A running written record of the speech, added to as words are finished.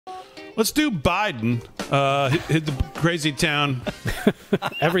Let's do Biden. Hit the crazy town.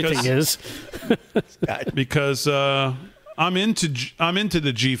 Everything is. Because I'm into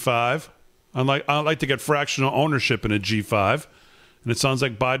the G5. I like to get fractional ownership in a G5, and it sounds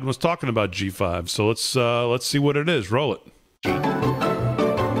like Biden was talking about G5. So let's see what it is. Roll it.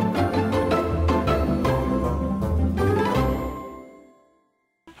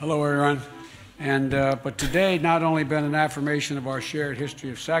 Hello, everyone. But today not only been an affirmation of our shared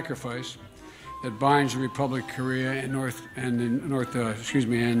history of sacrifice that binds the Republic of Korea and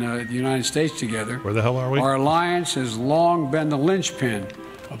the United States together. Where the hell are we? Our alliance has long been the linchpin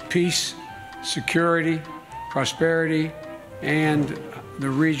of peace, security, prosperity, and the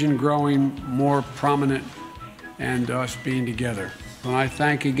region growing more prominent and us being together. And I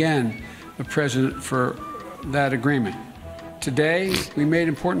thank again the President for that agreement. Today, we made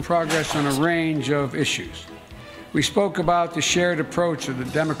important progress on a range of issues. We spoke about the shared approach to the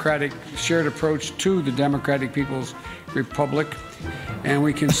Democratic People's Republic, and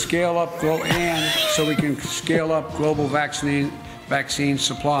we can scale up global vaccine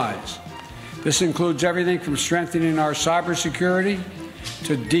supplies. This includes everything from strengthening our cybersecurity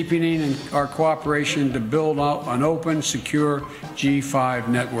to deepening our cooperation to build out an open, secure G5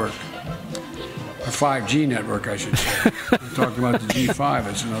 network. A 5G network, I should say. I'm talking about the G5.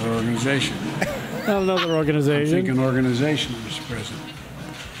 It's another organization. Another organization. I'm thinking organization, Mr. President.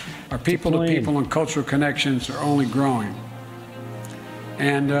 Our people-to-people and cultural connections are only growing.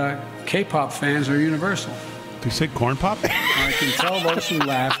 And K-pop fans are universal. Did you say corn pop? I can tell those who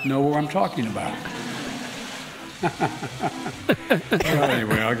laugh know what I'm talking about. Well,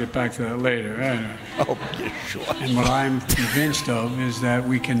 anyway, I'll get back to that later. Oh, yeah, sure. And what I'm convinced of is that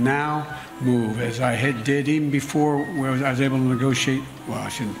we can now move, as I did even before I was able to negotiate,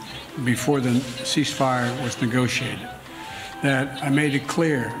 before the ceasefire was negotiated, that I made it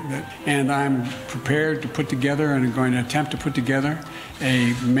clear that, and I'm prepared to put together and I'm going to attempt to put together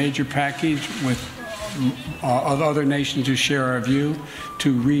a major package with other nations who share our view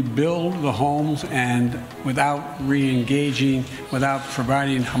to rebuild the homes and without re-engaging, without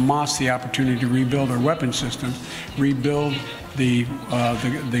providing Hamas the opportunity to rebuild our weapon systems, rebuild the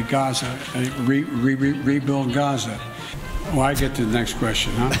Gaza, rebuild Gaza. Well, I get to the next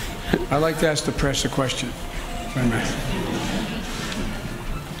question, huh? I'd like to ask the press a question, if I may.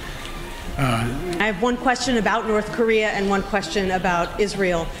 I have one question about North Korea and one question about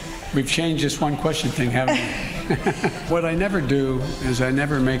Israel. We've changed this one question thing, haven't we? What I never do is I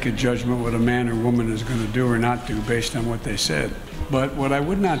never make a judgment what a man or woman is going to do or not do based on what they said. But what I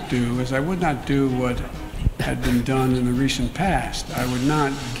would not do is I would not do what had been done in the recent past. I would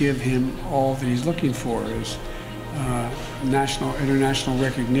not give him all that he's looking for as international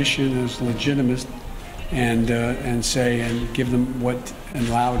recognition as legitimate and give them what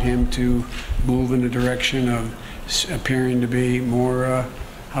allowed him to move in the direction of appearing to be more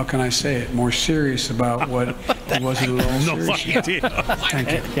how can I say it? More serious about what he wasn't at all serious.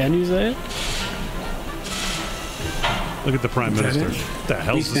 Thank you. Can you say it? Look at the Prime Minister. What the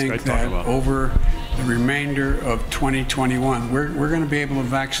hell is this guy talking about? Over the remainder of 2021, we're going to be able to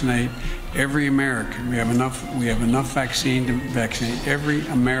vaccinate every American. We have enough vaccine to vaccinate every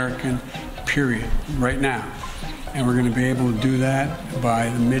American, period, right now. And we're going to be able to do that by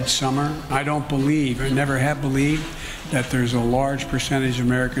the midsummer. I don't believe, I never have believed, that there's a large percentage of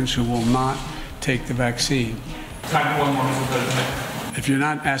Americans who will not take the vaccine. Time for one more, Mr. President. If you're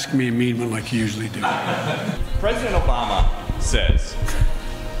not asking me a mean one like you usually do. President Obama says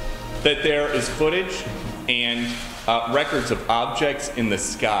that there is footage and records of objects in the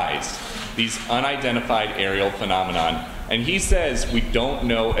skies, these unidentified aerial phenomenon, and he says we don't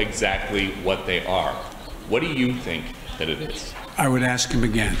know exactly what they are. What do you think that it is? I would ask him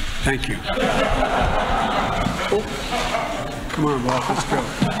again. Thank you. Oh. Come on, Bob, let's go.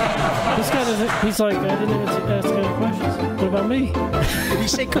 This guy doesn't, he's like, I didn't even ask any questions. What about me? Did he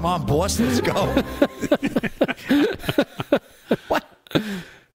say, come on, boss, let's go? What?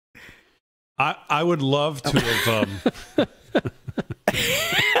 I would love to have